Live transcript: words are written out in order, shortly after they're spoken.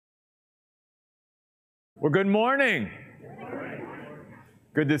Well, good morning.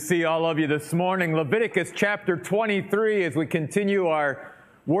 Good to see all of you this morning. Leviticus chapter 23 as we continue our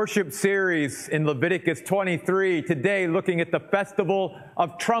worship series in Leviticus 23. Today looking at the Festival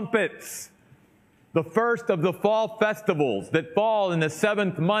of Trumpets, the first of the fall festivals that fall in the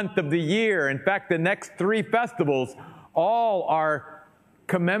 7th month of the year. In fact, the next 3 festivals all are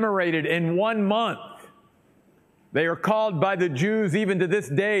commemorated in 1 month. They are called by the Jews even to this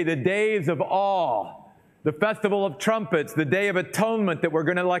day the days of awe. The Festival of Trumpets, the Day of Atonement that we're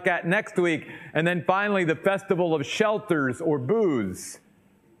going to look at next week, and then finally the Festival of Shelters or Booths.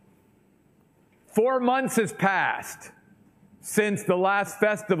 4 months has passed since the last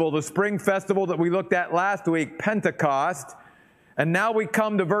festival, the spring festival that we looked at last week, Pentecost. And now we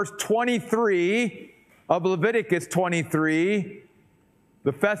come to verse 23 of Leviticus 23,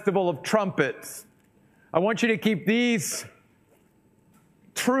 the Festival of Trumpets. I want you to keep these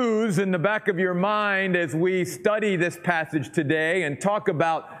truths in the back of your mind as we study this passage today and talk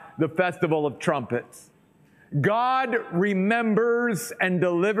about the Festival of Trumpets. God remembers and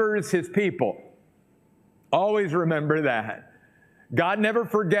delivers His people. Always remember that. God never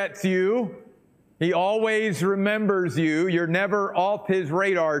forgets you. He always remembers you. You're never off His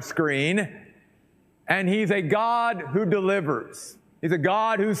radar screen. And He's a God who delivers. He's a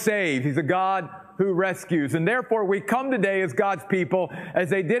God who saves. He's a God who rescues. And therefore, we come today as God's people, as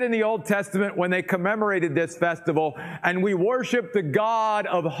they did in the Old Testament when they commemorated this festival, and we worship the God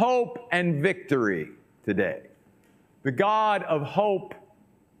of hope and victory today. The God of hope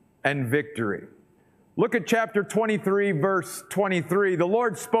and victory. Look at chapter 23, verse 23. The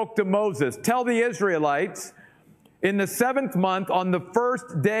Lord spoke to Moses, "Tell the Israelites, in the 7th month, on the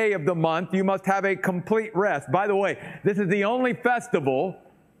first day of the month, you must have a complete rest." By the way, this is the only festival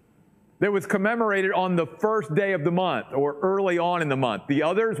that was commemorated on the first day of the month or early on in the month. The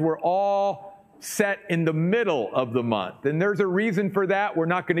others were all set in the middle of the month. And there's a reason for that. We're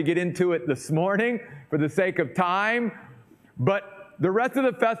not going to get into it this morning for the sake of time. But the rest of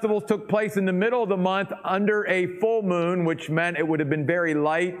the festivals took place in the middle of the month under a full moon, which meant it would have been very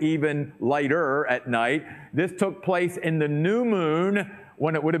light, even lighter at night. This took place in the new moon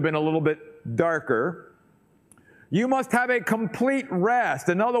when it would have been a little bit darker. You must have a complete rest.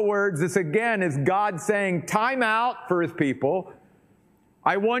 In other words, this again is God saying, time out for His people.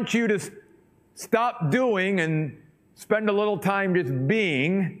 I want you to stop doing and spend a little time just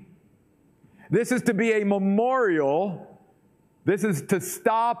being. This is to be a memorial. This is to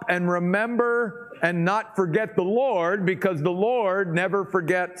stop and remember and not forget the Lord, because the Lord never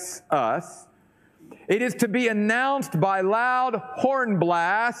forgets us. It is to be announced by loud horn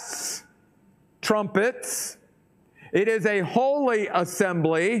blasts, trumpets. It is a holy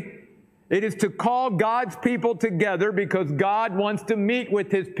assembly. It is to call God's people together because God wants to meet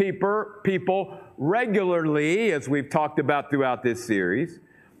with His people regularly, as we've talked about throughout this series.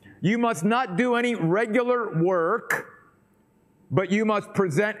 You must not do any regular work, but you must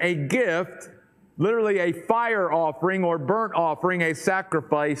present a gift, literally a fire offering or burnt offering, a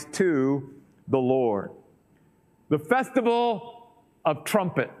sacrifice to the Lord. The Festival of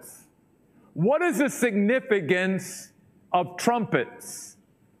Trumpets. What is the significance of trumpets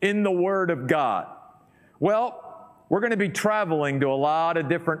in the Word of God? Well, we're going to be traveling to a lot of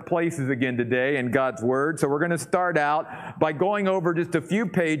different places again today in God's Word. So we're going to start out by going over just a few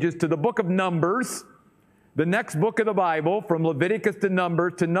pages to the book of Numbers, the next book of the Bible, from Leviticus to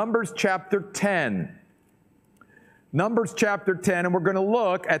Numbers chapter 10. Numbers chapter 10, and we're going to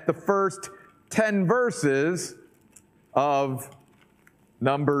look at the first 10 verses of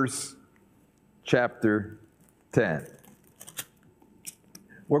Numbers chapter 10.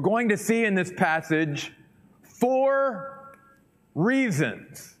 We're going to see in this passage 4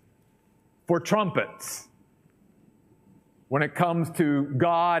 reasons for trumpets when it comes to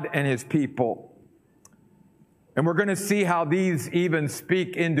God and His people. And we're going to see how these even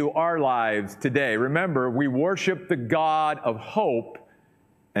speak into our lives today. Remember, we worship the God of hope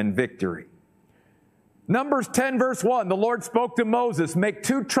and victory. Numbers 10 verse 1, the Lord spoke to Moses, "Make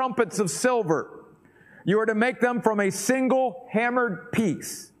 2 trumpets of silver. You are to make them from a single hammered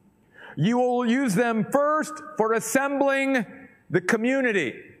piece. You will use them first for assembling the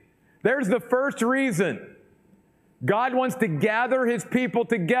community." There's the first reason. God wants to gather His people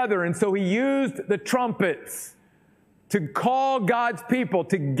together, and so He used the trumpets to call God's people,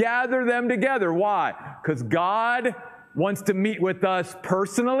 to gather them together. Why? Because God wants to meet with us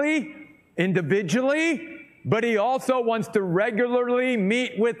personally, individually, but He also wants to regularly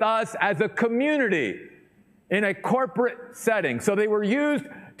meet with us as a community in a corporate setting. So they were used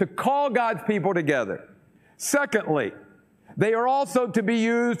to call God's people together. Secondly, They are also to be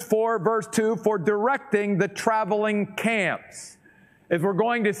used for, verse 2, for directing the traveling camps. As we're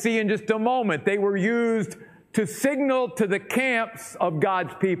going to see in just a moment, they were used to signal to the camps of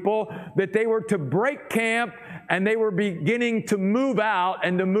God's people that they were to break camp and they were beginning to move out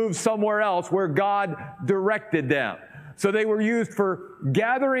and to move somewhere else where God directed them. So they were used for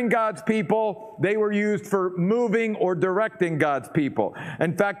gathering God's people. They were used for moving or directing God's people.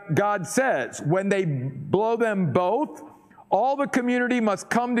 In fact, God says, when they blow them both, all the community must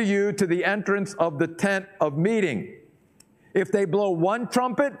come to you to the entrance of the tent of meeting. If they blow one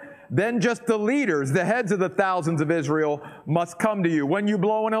trumpet, then just the leaders, the heads of the thousands of Israel, must come to you. When you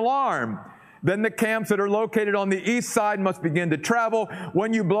blow an alarm, then the camps that are located on the east side must begin to travel.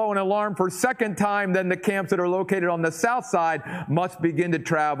 When you blow an alarm for a second time, then the camps that are located on the south side must begin to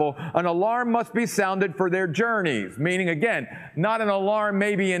travel. An alarm must be sounded for their journeys, meaning, again, not an alarm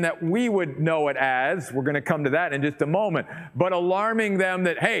maybe in that we would know it as, we're going to come to that in just a moment, but alarming them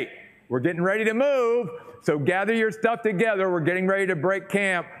that, hey, we're getting ready to move, so gather your stuff together, we're getting ready to break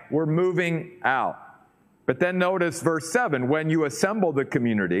camp, we're moving out. But then notice verse 7, when you assemble the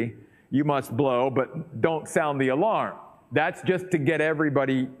community, you must blow, but don't sound the alarm. That's just to get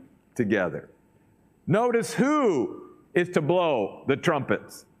everybody together. Notice who is to blow the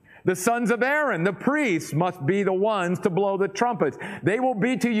trumpets. The sons of Aaron, the priests, must be the ones to blow the trumpets. They will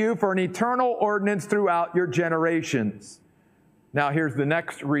be to you for an eternal ordinance throughout your generations. Now here's the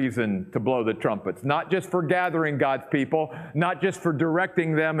next reason to blow the trumpets. Not just for gathering God's people, not just for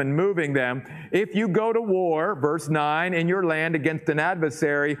directing them and moving them. If you go to war, verse 9, in your land against an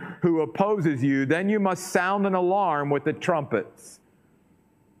adversary who opposes you, then you must sound an alarm with the trumpets.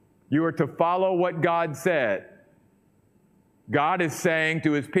 You are to follow what God said. God is saying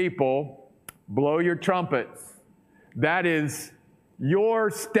to his people, blow your trumpets. That is your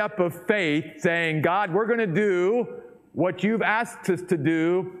step of faith saying, God, we're going to do what you've asked us to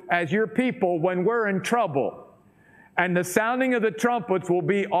do as your people when we're in trouble. And the sounding of the trumpets will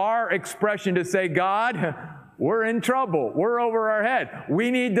be our expression to say, God, we're in trouble. We're over our head.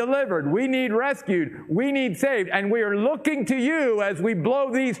 We need delivered. We need rescued. We need saved. And we are looking to you as we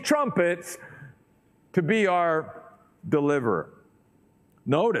blow these trumpets to be our deliverer.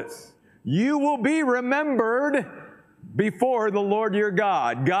 Notice, you will be remembered before the Lord your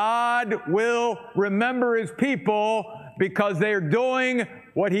God. God will remember his people because they are doing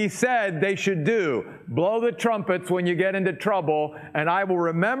what he said they should do. Blow the trumpets when you get into trouble, and I will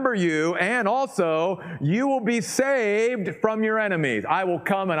remember you, and also you will be saved from your enemies. I will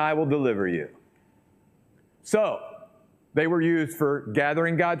come and I will deliver you. So, they were used for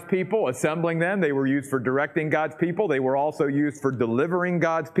gathering God's people, assembling them. They were used for directing God's people. They were also used for delivering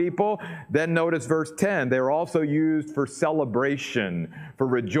God's people. Then notice verse 10. They were also used for celebration, for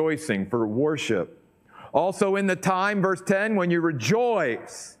rejoicing, for worship. Also in the time, verse 10, when you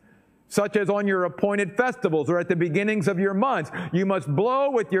rejoice, such as on your appointed festivals or at the beginnings of your months, you must blow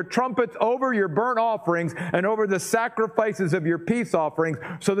with your trumpets over your burnt offerings and over the sacrifices of your peace offerings,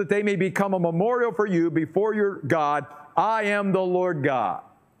 so that they may become a memorial for you before your God. I am the Lord God.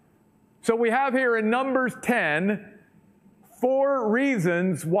 So we have here in Numbers 10, 4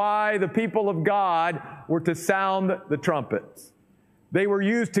 reasons why the people of God were to sound the trumpets. They were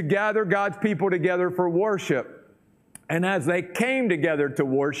used to gather God's people together for worship. And as they came together to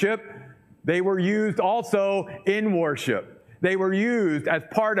worship, they were used also in worship. They were used as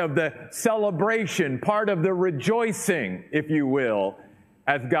part of the celebration, part of the rejoicing, if you will,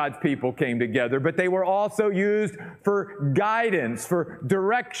 as God's people came together. But they were also used for guidance, for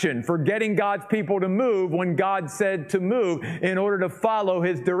direction, for getting God's people to move when God said to move in order to follow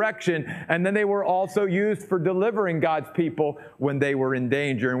his direction. And then they were also used for delivering God's people when they were in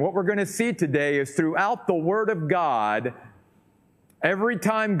danger. And what we're going to see today is throughout the Word of God, every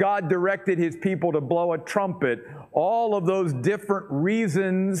time God directed his people to blow a trumpet, all of those different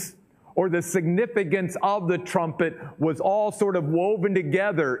reasons or the significance of the trumpet was all sort of woven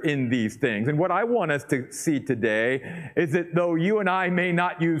together in these things. And what I want us to see today is that though you and I may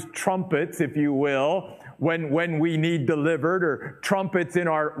not use trumpets, if you will, when we need delivered, or trumpets in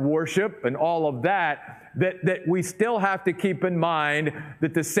our worship and all of that, that we still have to keep in mind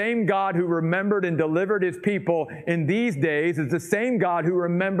that the same God who remembered and delivered his people in these days is the same God who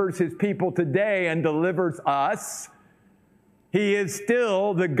remembers his people today and delivers us. He is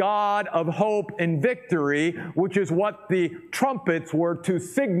still the God of hope and victory, which is what the trumpets were to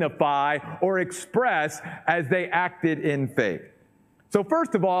signify or express as they acted in faith. So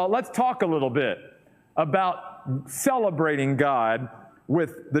first of all, let's talk a little bit about celebrating God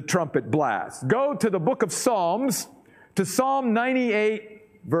with the trumpet blast. Go to the book of Psalms, to Psalm 98,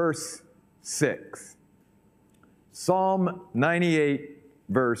 verse 6. Psalm 98,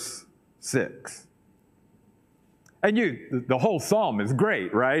 verse 6. And the whole psalm is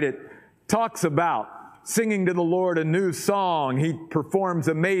great, right? It talks about singing to the Lord a new song. He performs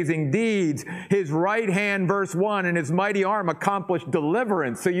amazing deeds. His right hand, verse 1, and his mighty arm accomplished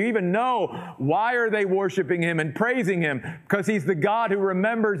deliverance. So you even know why are they worshiping him and praising him? Because he's the God who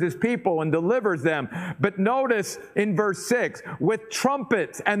remembers his people and delivers them. But notice in verse 6, with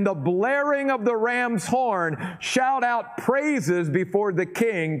trumpets and the blaring of the ram's horn, shout out praises before the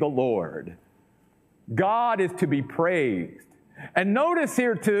King, the Lord. God is to be praised. And notice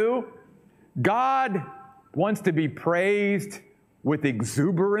here too, God wants to be praised with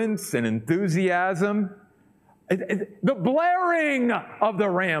exuberance and enthusiasm. The blaring of the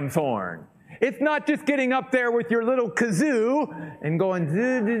ram's horn. It's not just getting up there with your little kazoo and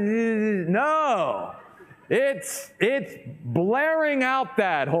going, no. It's blaring out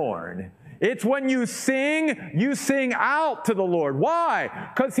that horn. It's when you sing out to the Lord.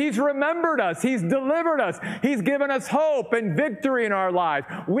 Why? Because he's remembered us. He's delivered us. He's given us hope and victory in our lives.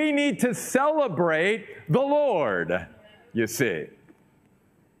 We need to celebrate the Lord, you see.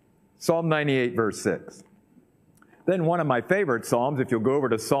 Psalm 98, verse 6. Then one of my favorite psalms, if you'll go over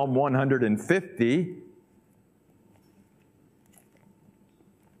to Psalm 150,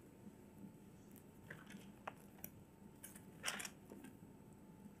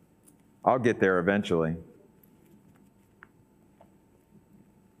 I'll get there eventually.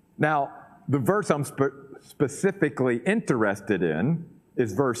 Now, the verse I'm specifically interested in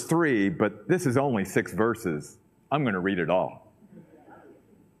is verse 3, but this is only 6 verses. I'm going to read it all.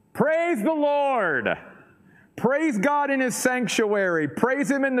 Praise the Lord. Praise God in his sanctuary.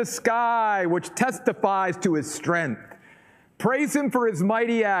 Praise him in the sky, which testifies to his strength. Praise him for his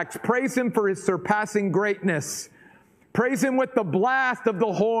mighty acts. Praise him for his surpassing greatness. Praise him with the blast of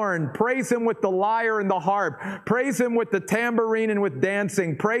the horn. Praise him with the lyre and the harp. Praise him with the tambourine and with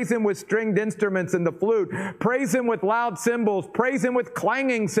dancing. Praise him with stringed instruments and the flute. Praise him with loud cymbals. Praise him with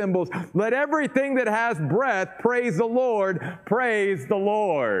clanging cymbals. Let everything that has breath praise the Lord. Praise the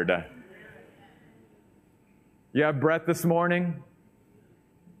Lord. You have breath this morning?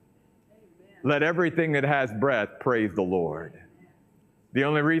 Let everything that has breath praise the Lord. The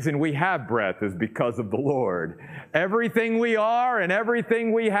only reason we have breath is because of the Lord. Everything we are and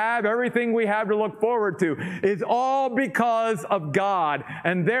everything we have to look forward to is all because of God,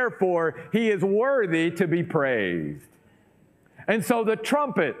 and therefore he is worthy to be praised. And so the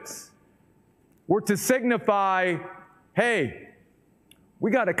trumpets were to signify, hey, we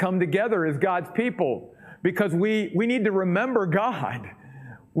got to come together as God's people because we need to remember God.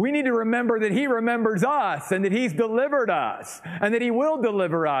 We need to remember that he remembers us and that he's delivered us and that he will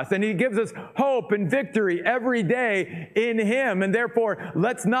deliver us and he gives us hope and victory every day in him. And therefore,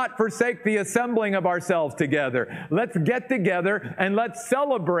 let's not forsake the assembling of ourselves together. Let's get together and let's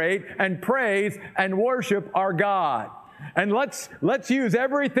celebrate and praise and worship our God. And let's use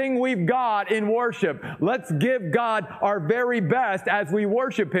everything we've got in worship. Let's give God our very best as we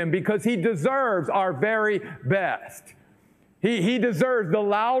worship him because he deserves our very best. He deserves the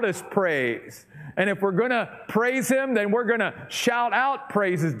loudest praise. And if we're going to praise him, then we're going to shout out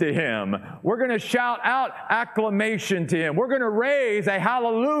praises to him. We're going to shout out acclamation to him. We're going to raise a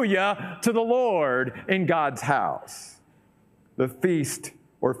hallelujah to the Lord in God's house. The feast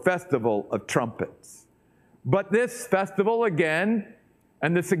or festival of trumpets. But this festival, again,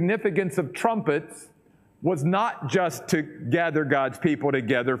 and the significance of trumpets was not just to gather God's people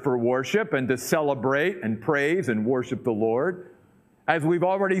together for worship and to celebrate and praise and worship the Lord. As we've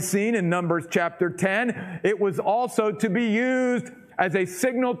already seen in Numbers chapter 10, it was also to be used as a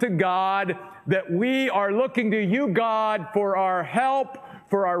signal to God that we are looking to you, God, for our help,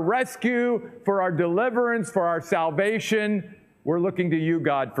 for our rescue, for our deliverance, for our salvation. We're looking to you,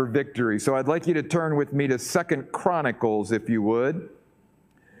 God, for victory. So I'd like you to turn with me to 2 Chronicles, if you would.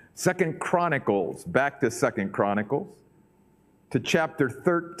 2 Chronicles, back to 2 Chronicles, to chapter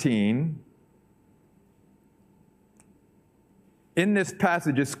 13. In this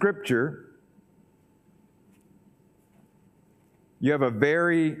passage of Scripture, you have a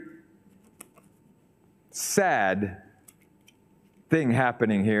very sad thing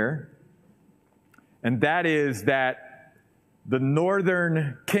happening here, and that is that the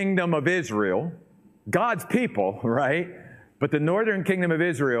northern kingdom of Israel, God's people, right? But the northern kingdom of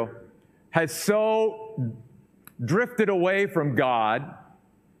Israel has so drifted away from God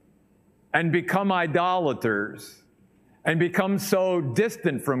and become idolaters and become so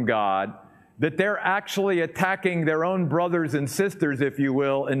distant from God that they're actually attacking their own brothers and sisters, if you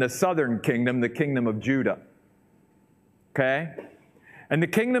will, in the southern kingdom, the kingdom of Judah. Okay? And the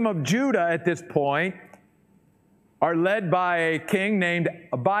kingdom of Judah at this point are led by a king named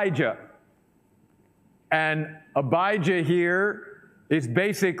Abijah. And Abijah here is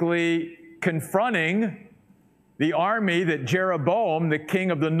basically confronting the army that Jeroboam, the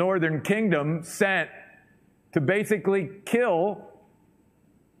king of the northern kingdom, sent to basically kill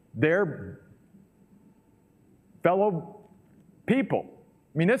their fellow people.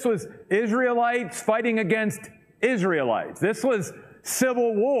 I mean, this was Israelites fighting against Israelites. This was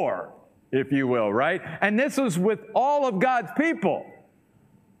civil war, if you will, right? And this was with all of God's people.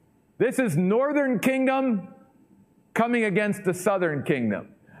 This is northern kingdom coming against the southern kingdom.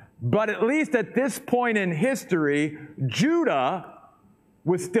 But at least at this point in history, Judah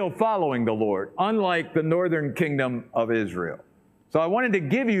was still following the Lord, unlike the northern kingdom of Israel. So I wanted to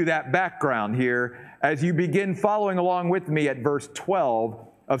give you that background here as you begin following along with me at verse 12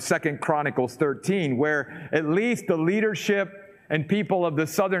 of 2 Chronicles 13, where at least the leadership and people of the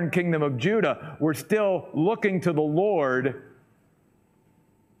southern kingdom of Judah were still looking to the Lord,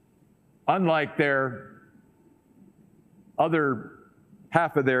 unlike their other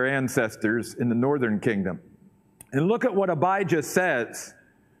half of their ancestors in the northern kingdom. And look at what Abijah says,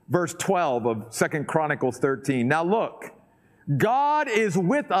 verse 12 of 2 Chronicles 13. Now look, God is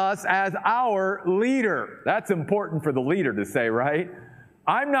with us as our leader. That's important for the leader to say, right?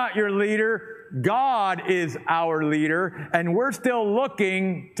 I'm not your leader. God is our leader, and we're still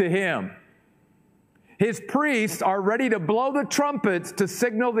looking to Him. His priests are ready to blow the trumpets to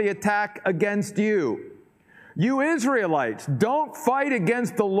signal the attack against you. You Israelites, don't fight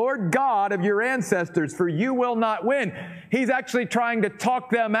against the Lord God of your ancestors, for you will not win. He's actually trying to talk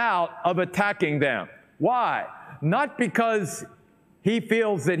them out of attacking them. Why? Not because he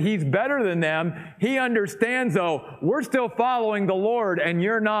feels that he's better than them. He understands, though, we're still following the Lord and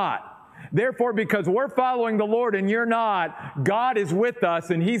you're not. Therefore, because we're following the Lord and you're not, God is with us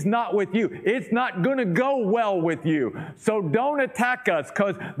and He's not with you. It's not going to go well with you. So don't attack us,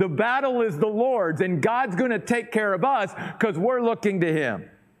 because the battle is the Lord's and God's going to take care of us because we're looking to Him.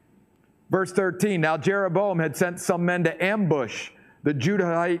 Verse 13, now Jeroboam had sent some men to ambush the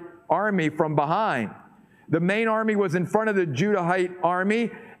Judahite army from behind. The main army was in front of the Judahite army.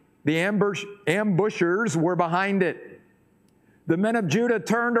 The ambushers were behind it. The men of Judah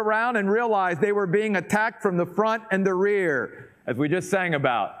turned around and realized they were being attacked from the front and the rear. As we just sang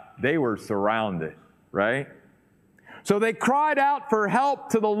about, they were surrounded, right? So they cried out for help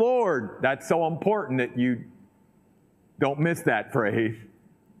to the Lord. That's so important that you don't miss that phrase.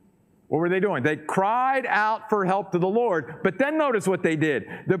 What were they doing? They cried out for help to the Lord. But then notice what they did.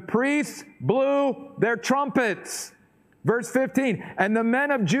 The priests blew their trumpets. Verse 15, and the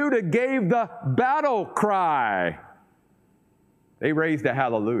men of Judah gave the battle cry. They raised a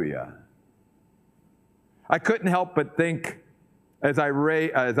hallelujah. I couldn't help but think, as I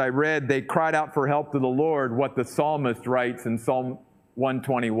read, they cried out for help to the Lord, what the psalmist writes in Psalm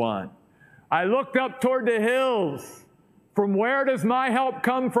 121. I looked up toward the hills. From where does my help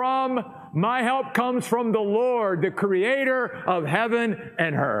come from? My help comes from the Lord, the creator of heaven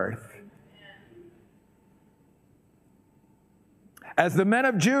and earth. As the men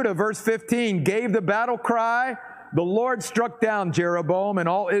of Judah, verse 15, gave the battle cry, the Lord struck down Jeroboam and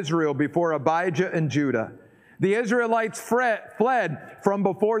all Israel before Abijah and Judah. The Israelites fled from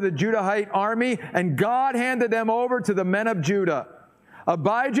before the Judahite army, and God handed them over to the men of Judah.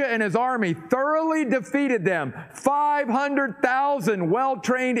 Abijah and his army thoroughly defeated them. 500,000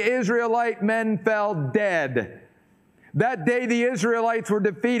 well-trained Israelite men fell dead. That day the Israelites were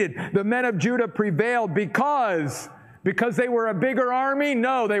defeated. The men of Judah prevailed because they were a bigger army?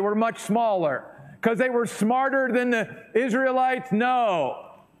 No, they were much smaller. Because they were smarter than the Israelites? No.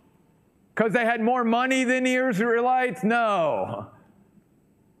 Because they had more money than the Israelites? No.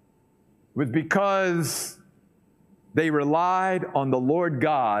 It was because they relied on the Lord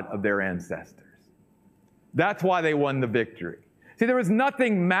God of their ancestors. That's why they won the victory. See, there was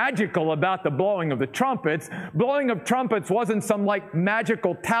nothing magical about the blowing of the trumpets. Blowing of trumpets wasn't some like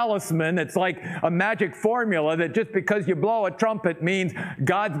magical talisman. It's like a magic formula that just because you blow a trumpet means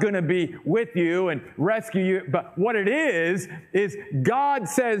God's going to be with you and rescue you. But what it is God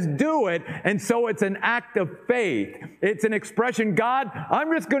says do it, and so it's an act of faith. It's an expression, God,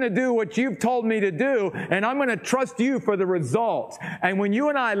 I'm just going to do what you've told me to do, and I'm going to trust you for the results. And when you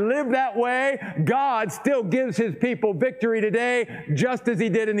and I live that way, God still gives His people victory today, just as He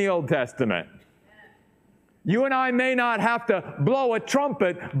did in the Old Testament. You and I may not have to blow a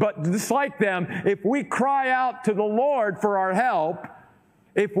trumpet, but just like them, if we cry out to the Lord for our help,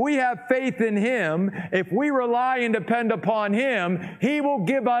 if we have faith in Him, if we rely and depend upon Him, He will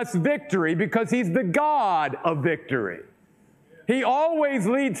give us victory because He's the God of victory. He always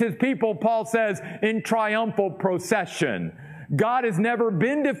leads his people, Paul says, in triumphal procession. God has never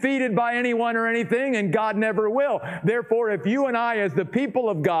been defeated by anyone or anything, and God never will. Therefore, if you and I, as the people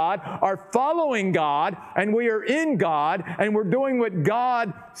of God, are following God, and we are in God, and we're doing what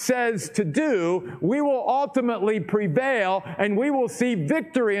God says to do, we will ultimately prevail, and we will see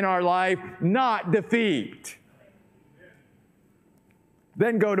victory in our life, not defeat.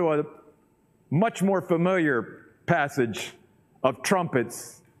 Then go to a much more familiar passage of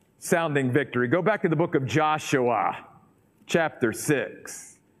trumpets sounding victory. Go back to the book of Joshua, chapter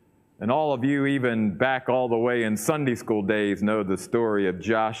 6. And all of you, even back all the way in Sunday school days, know the story of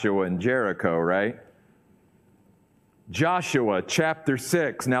Joshua and Jericho, right? Joshua, chapter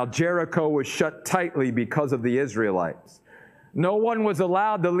 6. Now Jericho was shut tightly because of the Israelites. No one was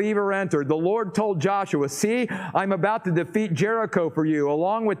allowed to leave or enter. The Lord told Joshua, "See, I'm about to defeat Jericho for you,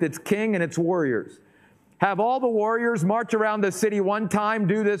 along with its king and its warriors. Have all the warriors march around the city one time.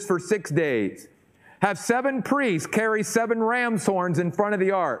 Do this for 6 days. Have 7 priests carry 7 ram's horns in front of the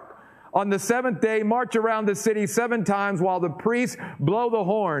ark. On the 7th day, march around the city 7 times while the priests blow the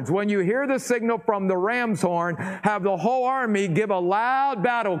horns. When you hear the signal from the ram's horn, have the whole army give a loud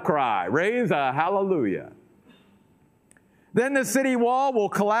battle cry. Raise a hallelujah. Then the city wall will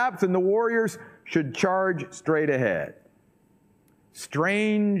collapse and the warriors should charge straight ahead."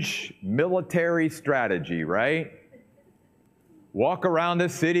 Strange military strategy, right? Walk around the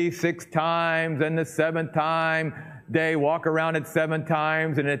city 6 times, and the 7th time day, walk around it 7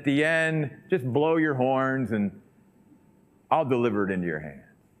 times, and at the end, just blow your horns, and I'll deliver it into your hand.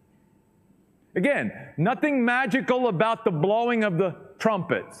 Again, nothing magical about the blowing of the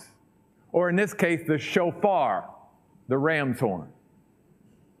trumpets, or in this case, the shofar, the ram's horn.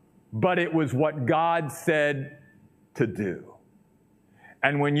 But it was what God said to do.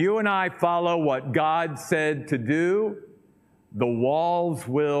 And when you and I follow what God said to do, the walls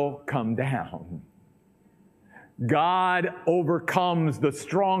will come down. God overcomes the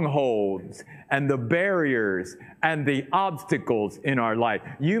strongholds and the barriers and the obstacles in our life.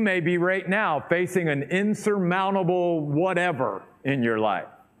 You may be right now facing an insurmountable whatever in your life.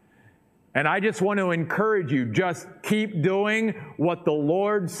 And I just want to encourage you, just keep doing what the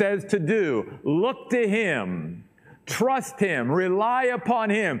Lord says to do. Look to Him. Trust Him, rely upon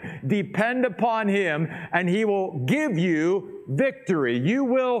Him, depend upon Him, and He will give you victory. You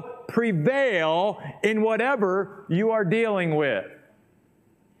will prevail in whatever you are dealing with.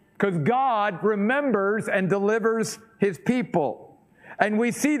 Because God remembers and delivers His people. And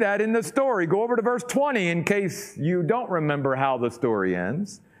we see that in the story. Go over to verse 20 in case you don't remember how the story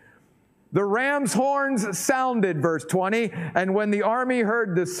ends. The ram's horns sounded, verse 20, and when the army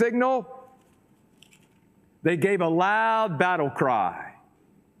heard the signal, they gave a loud battle cry.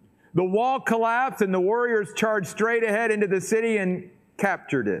 The wall collapsed and the warriors charged straight ahead into the city and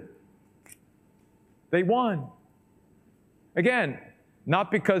captured it. They won. Again, not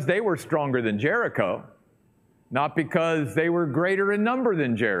because they were stronger than Jericho, not because they were greater in number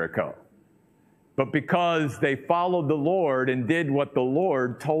than Jericho, but because they followed the Lord and did what the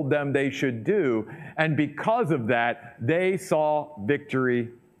Lord told them they should do. And because of that, they saw victory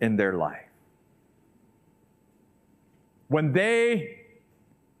in their life. When they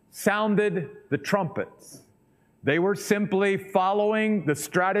sounded the trumpets, they were simply following the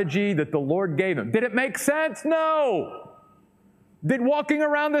strategy that the Lord gave them. Did it make sense? No. Did walking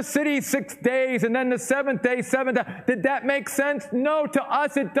around the city 6 days and then the 7th day, 7 times, did that make sense? No, to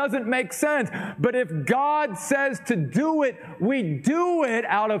us it doesn't make sense. But if God says to do it, we do it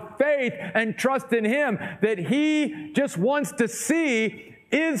out of faith and trust in Him, that He just wants to see,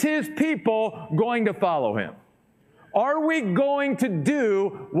 is His people going to follow Him? Are we going to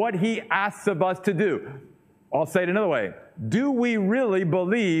do what He asks of us to do? I'll say it another way. Do we really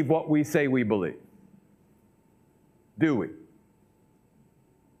believe what we say we believe? Do we?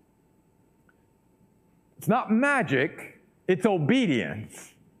 It's not magic. It's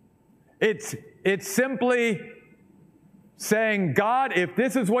obedience. It's simply saying, God, if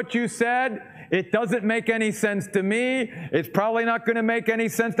this is what you said, it doesn't make any sense to me. It's probably not going to make any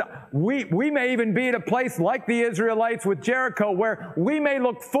sense to... We may even be at a place like the Israelites with Jericho where we may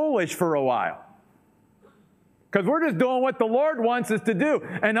look foolish for a while. Because we're just doing what the Lord wants us to do.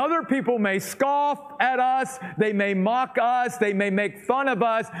 And other people may scoff at us. They may mock us. They may make fun of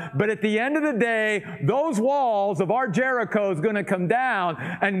us. But at the end of the day, those walls of our Jericho is going to come down.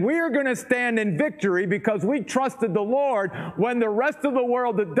 And we're going to stand in victory because we trusted the Lord when the rest of the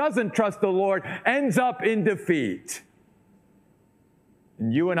world that doesn't trust the Lord ends up in defeat.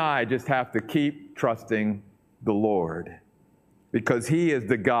 And you and I just have to keep trusting the Lord because He is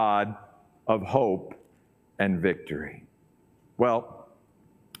the God of hope and victory. Well,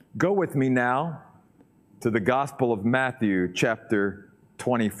 go with me now to the Gospel of Matthew, chapter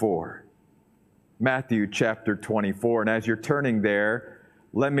 24. Matthew, chapter 24. And as you're turning there,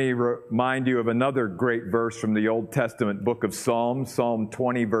 let me remind you of another great verse from the Old Testament book of Psalms, Psalm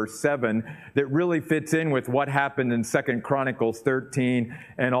 20, verse 7, that really fits in with what happened in 2 Chronicles 13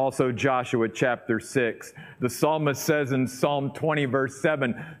 and also Joshua chapter 6. The psalmist says in Psalm 20, verse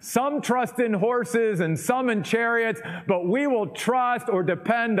 7, "Some trust in horses and some in chariots, but we will trust or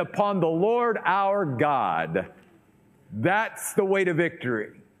depend upon the Lord our God." That's the way to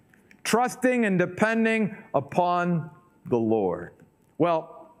victory. Trusting and depending upon the Lord.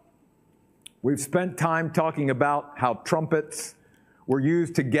 Well, we've spent time talking about how trumpets were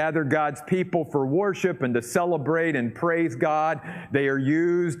used to gather God's people for worship and to celebrate and praise God. They are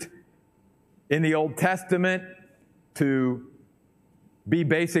used in the Old Testament to be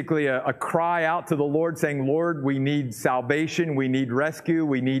basically a cry out to the Lord saying, "Lord, we need salvation, we need rescue,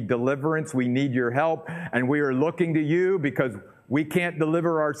 we need deliverance, we need your help, and we are looking to you because we can't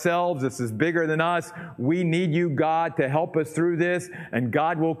deliver ourselves. This is bigger than us. We need you, God, to help us through this." And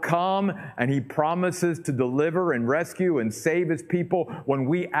God will come, and He promises to deliver and rescue and save His people when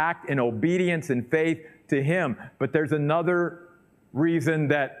we act in obedience and faith to Him. But there's another reason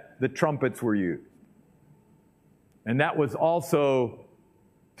that the trumpets were used. And that was also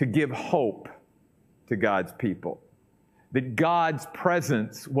to give hope to God's people. That God's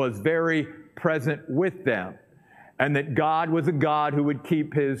presence was very present with them. And that God was a God who would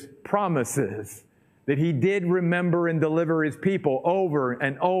keep His promises. That He did remember and deliver His people over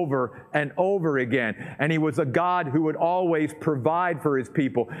and over and over again. And He was a God who would always provide for His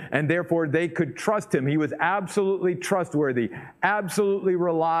people. And therefore they could trust Him. He was absolutely trustworthy, absolutely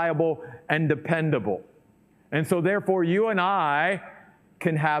reliable and dependable. And so therefore you and I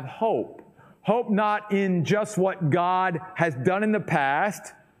can have hope. Hope not in just what God has done in the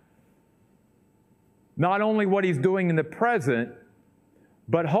past, not only what He's doing in the present,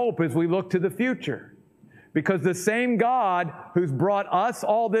 but hope as we look to the future. Because the same God who's brought us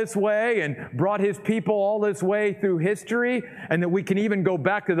all this way and brought His people all this way through history, and that we can even go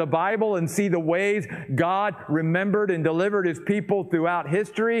back to the Bible and see the ways God remembered and delivered His people throughout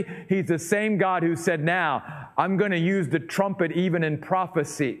history, He's the same God who said, "Now, I'm going to use the trumpet even in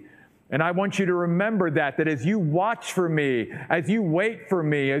prophecy." And I want you to remember that as you watch for me, as you wait for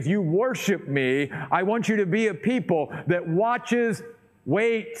me, as you worship me, I want you to be a people that watches,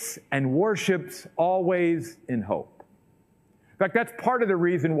 waits, and worships always in hope. In fact, that's part of the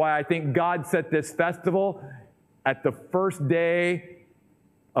reason why I think God set this festival at the first day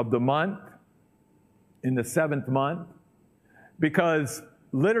of the month, in the 7th month, because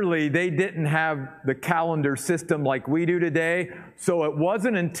literally, they didn't have the calendar system like we do today. So it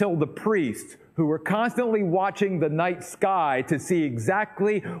wasn't until the priests, who were constantly watching the night sky to see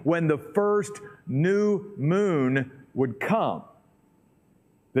exactly when the first new moon would come,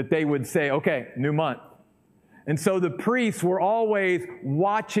 that they would say, "Okay, new month." And so the priests were always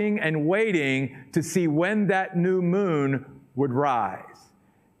watching and waiting to see when that new moon would rise.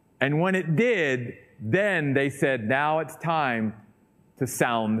 And when it did, then they said, "Now it's time to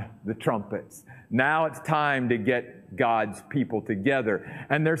sound the trumpets. Now it's time to get God's people together."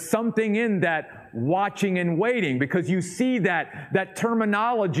 And there's something in that watching and waiting, because you see that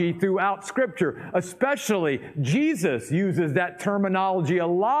terminology throughout Scripture. Especially Jesus uses that terminology a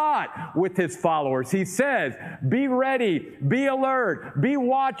lot with His followers. He says, "Be ready, be alert, be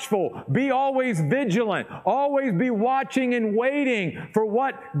watchful, be always vigilant, always be watching and waiting for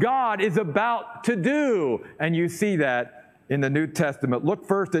what God is about to do." And you see that in the New Testament. Look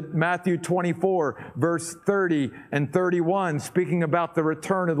first at Matthew 24, verse 30 and 31, speaking about the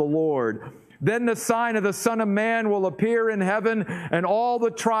return of the Lord. "Then the sign of the Son of Man will appear in heaven, and all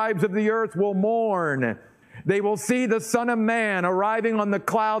the tribes of the earth will mourn. They will see the Son of Man arriving on the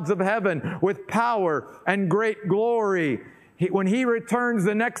clouds of heaven with power and great glory. When He returns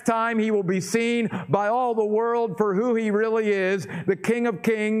the next time, He will be seen by all the world for who He really is, the King of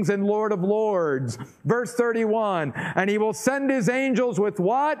Kings and Lord of Lords." Verse 31, "And He will send His angels with"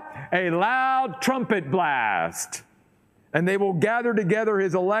 what? "A loud trumpet blast. And they will gather together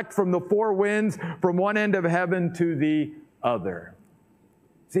His elect from the four winds, from one end of heaven to the other."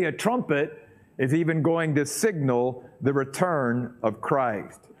 See, a trumpet is even going to signal the return of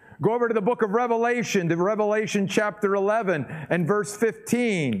Christ. Go over to the book of Revelation, to Revelation chapter 11 and verse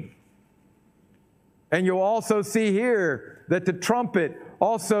 15. And you'll also see here that the trumpet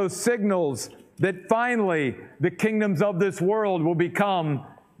also signals that finally the kingdoms of this world will become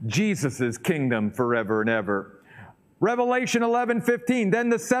Jesus' kingdom forever and ever. Revelation 11:15, "Then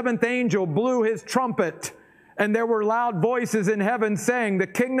the 7th angel blew his trumpet, And there were loud voices in heaven saying, the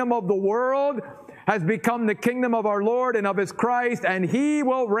kingdom of the world has become the kingdom of our Lord and of His Christ, and He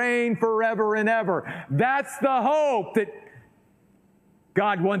will reign forever and ever. That's the hope that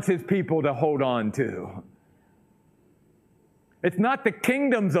God wants His people to hold on to. It's not the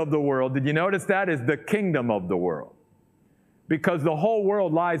kingdoms of the world. Did you notice that? It's the kingdom of the world. Because the whole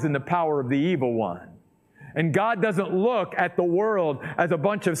world lies in the power of the evil one. And God doesn't look at the world as a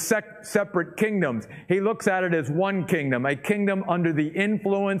bunch of separate kingdoms. He looks at it as one kingdom, a kingdom under the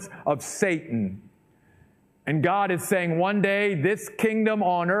influence of Satan. And God is saying one day this kingdom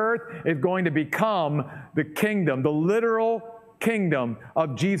on earth is going to become the kingdom, the literal kingdom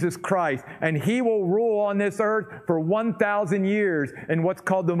of Jesus Christ. And He will rule on this earth for 1,000 years in what's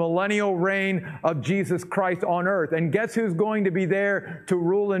called the millennial reign of Jesus Christ on earth. And guess who's going to be there to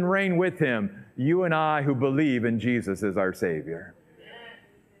rule and reign with Him? You and I who believe in Jesus as our Savior.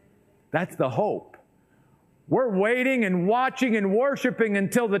 That's the hope. We're waiting and watching and worshiping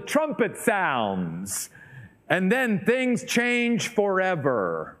until the trumpet sounds. And then things change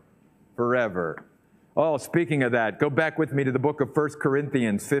forever. Forever. Oh, speaking of that, go back with me to the book of 1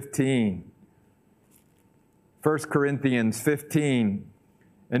 Corinthians 15. 1 Corinthians 15.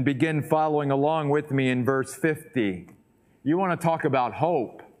 And begin following along with me in verse 50. You want to talk about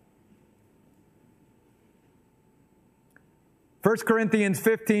hope. 1 Corinthians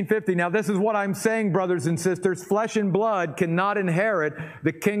 15:50. Now this is what I'm saying, brothers and sisters. Flesh and blood cannot inherit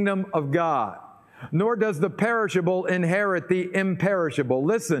the kingdom of God, nor does the perishable inherit the imperishable.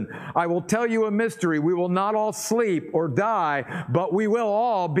 Listen, I will tell you a mystery. We will not all sleep or die, but we will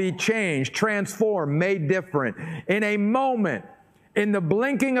all be changed, transformed, made different. In a moment, in the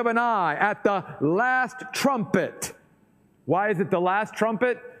blinking of an eye, at the last trumpet. Why is it the last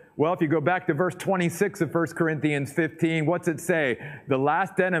trumpet? Well, if you go back to verse 26 of 1 Corinthians 15, what's it say? The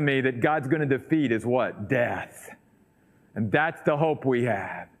last enemy that God's going to defeat is what? Death. And that's the hope we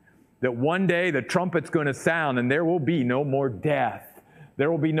have. That one day the trumpet's going to sound and there will be no more death. There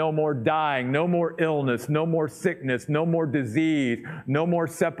will be no more dying, no more illness, no more sickness, no more disease, no more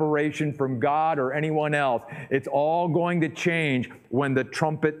separation from God or anyone else. It's all going to change when the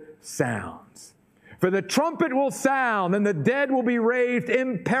trumpet sounds. For the trumpet will sound, and the dead will be raised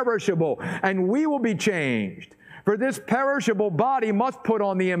imperishable, and we will be changed. For this perishable body must put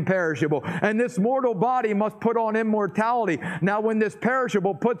on the imperishable, and this mortal body must put on immortality. Now when this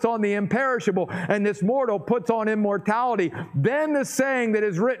perishable puts on the imperishable, and this mortal puts on immortality, then the saying that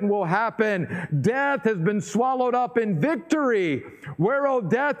is written will happen. Death has been swallowed up in victory. Where, O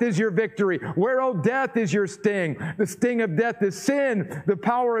death, is your victory? Where, O death, is your sting? The sting of death is sin. The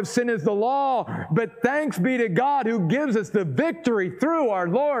power of sin is the law. But thanks be to God who gives us the victory through our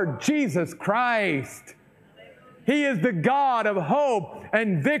Lord Jesus Christ. He is the God of hope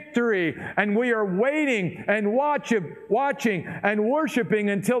and victory, and we are waiting and watching and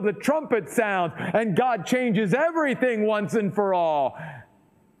worshiping until the trumpet sounds, and God changes everything once and for all.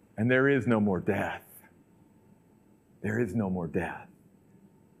 And there is no more death. There is no more death.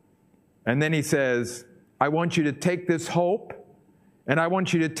 And then He says, I want you to take this hope, and I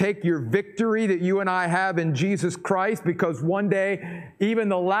want you to take your victory that you and I have in Jesus Christ, because one day, even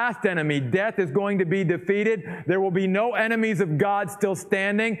the last enemy, death, is going to be defeated. There will be no enemies of God still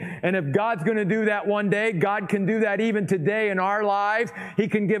standing. And if God's going to do that one day, God can do that even today in our lives. He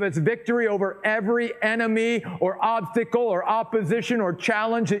can give us victory over every enemy or obstacle or opposition or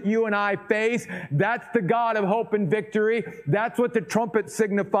challenge that you and I face. That's the God of hope and victory. That's what the trumpet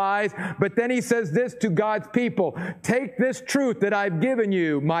signifies. But then He says this to God's people: take this truth that I've given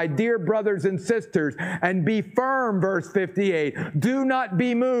you, my dear brothers and sisters, and be firm, verse 58. Do not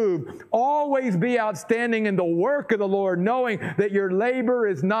be moved. Always be outstanding in the work of the Lord, knowing that your labor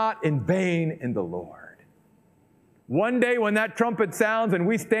is not in vain in the Lord. One day when that trumpet sounds and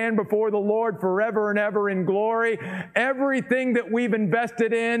we stand before the Lord forever and ever in glory, everything that we've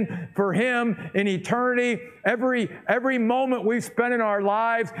invested in for Him in eternity, every moment we've spent in our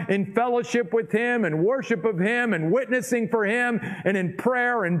lives in fellowship with Him and worship of Him and witnessing for Him and in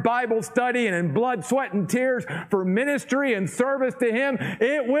prayer and Bible study and in blood, sweat, and tears for ministry and service to Him,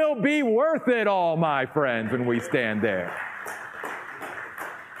 it will be worth it all, my friends, when we stand there.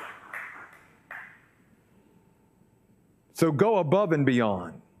 So go above and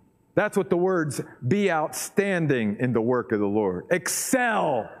beyond. That's what the words be outstanding in the work of the Lord.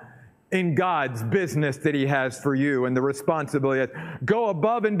 Excel in God's business that He has for you and the responsibility. Go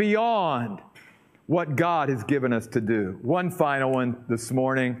above and beyond what God has given us to do. One final one this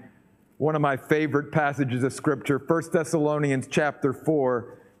morning. One of my favorite passages of Scripture, 1 Thessalonians chapter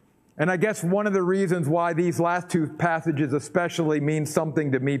 4. And I guess one of the reasons why these last two passages especially mean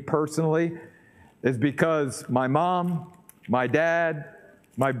something to me personally is because my mom, my dad,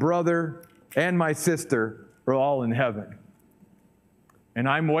 my brother, and my sister are all in heaven. And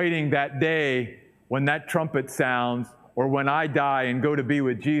I'm waiting that day when that trumpet sounds, or when I die and go to be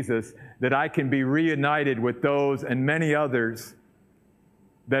with Jesus, that I can be reunited with those and many others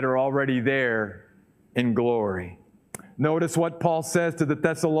that are already there in glory. Notice what Paul says to the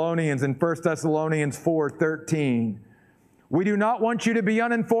Thessalonians in 1 Thessalonians 4:13. We do not want you to be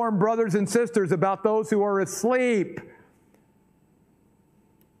uninformed, brothers and sisters, about those who are asleep,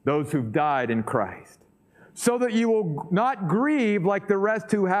 those who've died in Christ, so that you will not grieve like the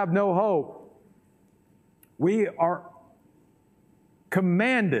rest who have no hope. We are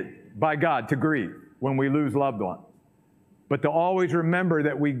commanded by God to grieve when we lose loved ones, but to always remember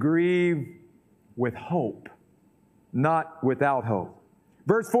that we grieve with hope, not without hope.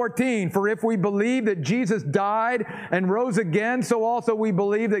 Verse 14, for if we believe that Jesus died and rose again, so also we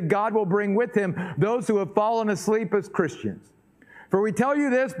believe that God will bring with him those who have fallen asleep as Christians. For we tell you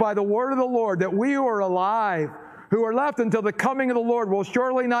this by the word of the Lord, that we who are alive, who are left until the coming of the Lord, will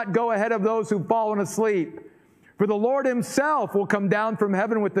surely not go ahead of those who've fallen asleep. For the Lord himself will come down from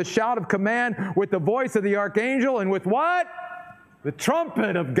heaven with the shout of command, with the voice of the archangel, and with what? The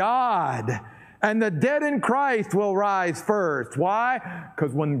trumpet of God. And the dead in Christ will rise first. Why?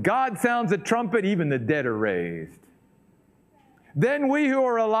 Because when God sounds the trumpet, even the dead are raised. Then we who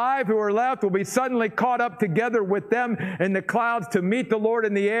are alive, who are left, will be suddenly caught up together with them in the clouds to meet the Lord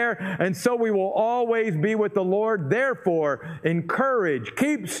in the air, and so we will always be with the Lord. Therefore, encourage,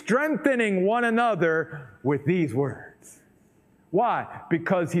 keep strengthening one another with these words. Why?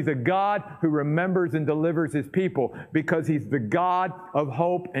 Because he's a God who remembers and delivers his people. Because he's the God of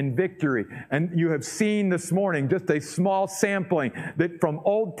hope and victory. And you have seen this morning just a small sampling that from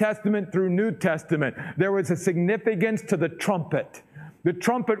Old Testament through New Testament, there was a significance to the trumpet. The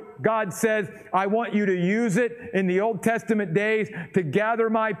trumpet, God says, I want you to use it in the Old Testament days to gather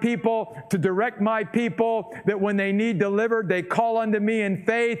my people, to direct my people, that when they need delivered, they call unto me in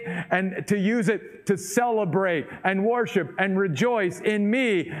faith, and to use it to celebrate and worship and rejoice in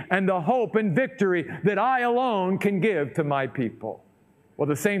me and the hope and victory that I alone can give to my people. Well,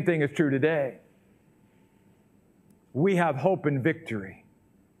 the same thing is true today. We have hope and victory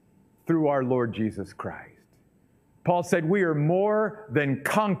through our Lord Jesus Christ. Paul said, we are more than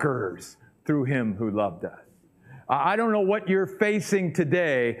conquerors through him who loved us. I don't know what you're facing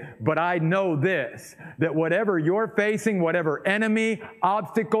today, but I know this, that whatever you're facing, whatever enemy,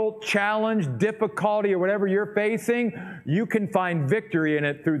 obstacle, challenge, difficulty, or whatever you're facing, you can find victory in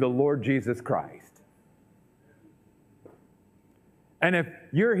it through the Lord Jesus Christ. And if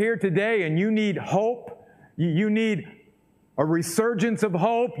you're here today and you need hope, you need a resurgence of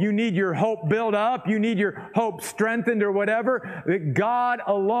hope, you need your hope built up, you need your hope strengthened or whatever, that God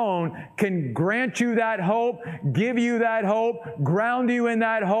alone can grant you that hope, give you that hope, ground you in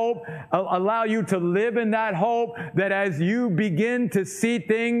that hope, allow you to live in that hope, that as you begin to see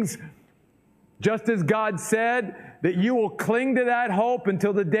things just as God said, that you will cling to that hope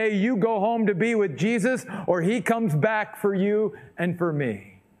until the day you go home to be with Jesus or he comes back for you and for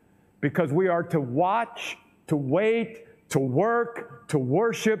me. Because we are to watch, to wait, to work, to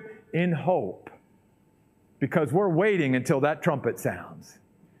worship in hope. Because we're waiting until that trumpet sounds.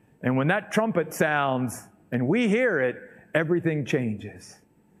 And when that trumpet sounds and we hear it, everything changes.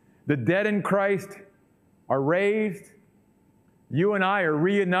 The dead in Christ are raised. You and I are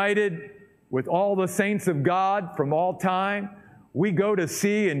reunited with all the saints of God from all time. We go to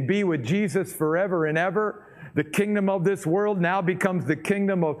see and be with Jesus forever and ever. The kingdom of this world now becomes the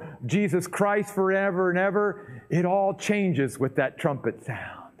kingdom of Jesus Christ forever and ever. It all changes with that trumpet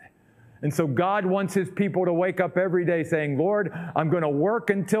sound. And so God wants his people to wake up every day saying, Lord, I'm going to work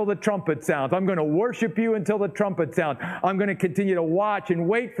until the trumpet sounds. I'm going to worship you until the trumpet sounds. I'm going to continue to watch and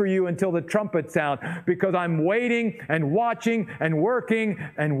wait for you until the trumpet sounds, because I'm waiting and watching and working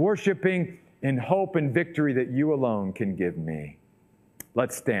and worshiping in hope and victory that you alone can give me.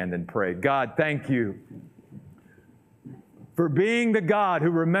 Let's stand and pray. God, thank you for being the God who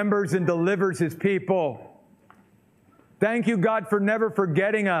remembers and delivers his people. Thank you, God, for never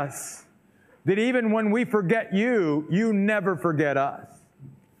forgetting us. That even when we forget you, you never forget us.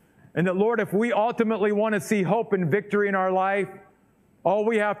 And that, Lord, if we ultimately want to see hope and victory in our life, all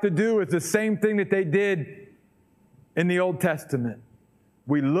we have to do is the same thing that they did in the Old Testament.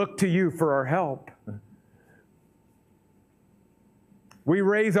 We look to you for our help. We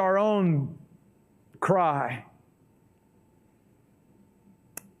raise our own cry.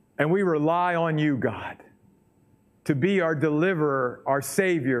 And we rely on you, God, to be our deliverer, our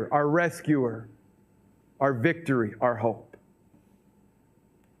Savior, our rescuer, our victory, our hope.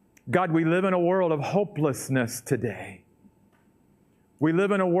 God, we live in a world of hopelessness today. We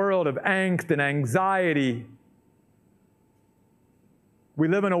live in a world of angst and anxiety. We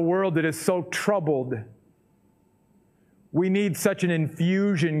live in a world that is so troubled. We need such an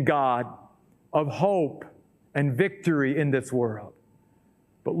infusion, God, of hope and victory in this world.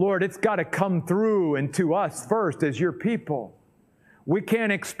 But Lord, it's got to come through and to us first as your people. We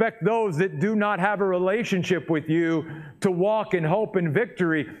can't expect those that do not have a relationship with you to walk in hope and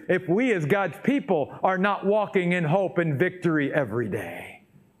victory if we as God's people are not walking in hope and victory every day.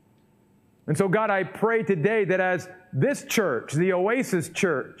 And so God, I pray today that as this church, the Oasis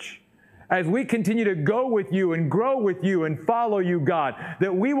Church, as we continue to go with you and grow with you and follow you, God,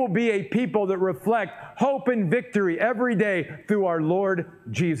 that we will be a people that reflect hope and victory every day through our Lord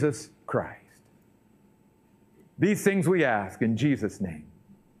Jesus Christ. These things we ask in Jesus' name.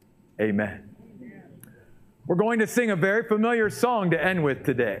 Amen. We're going to sing a very familiar song to end with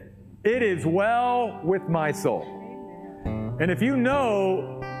today. It is well with my soul. And if you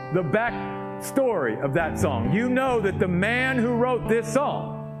know the backstory of that song, you know that the man who wrote this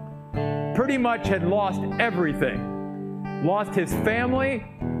song pretty much had lost everything. Lost his family,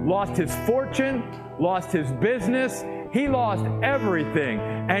 lost his fortune, lost his business. He lost everything.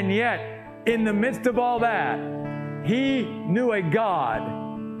 And yet, in the midst of all that, he knew a God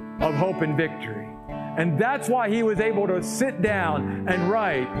of hope and victory. And that's why he was able to sit down and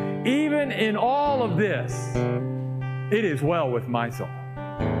write, even in all of this, it is well with my soul.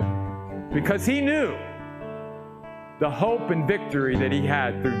 Because he knew the hope and victory that he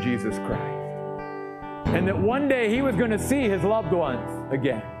had through Jesus Christ. And that one day he was going to see his loved ones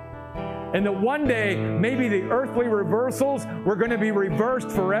again. And that one day maybe the earthly reversals were going to be reversed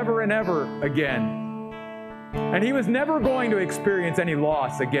forever and ever again. And he was never going to experience any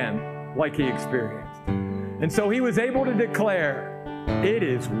loss again like he experienced. And so he was able to declare, it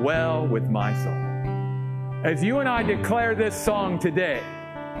is well with my soul. As you and I declare this song today,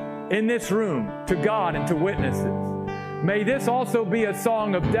 in this room, to God and to witnesses, may this also be a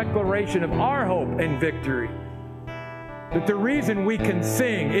song of declaration of our hope and victory. That the reason we can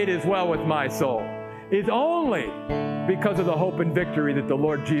sing, it is well with my soul, is only because of the hope and victory that the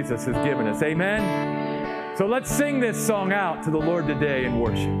Lord Jesus has given us. Amen? So let's sing this song out to the Lord today in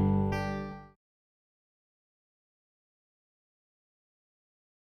worship.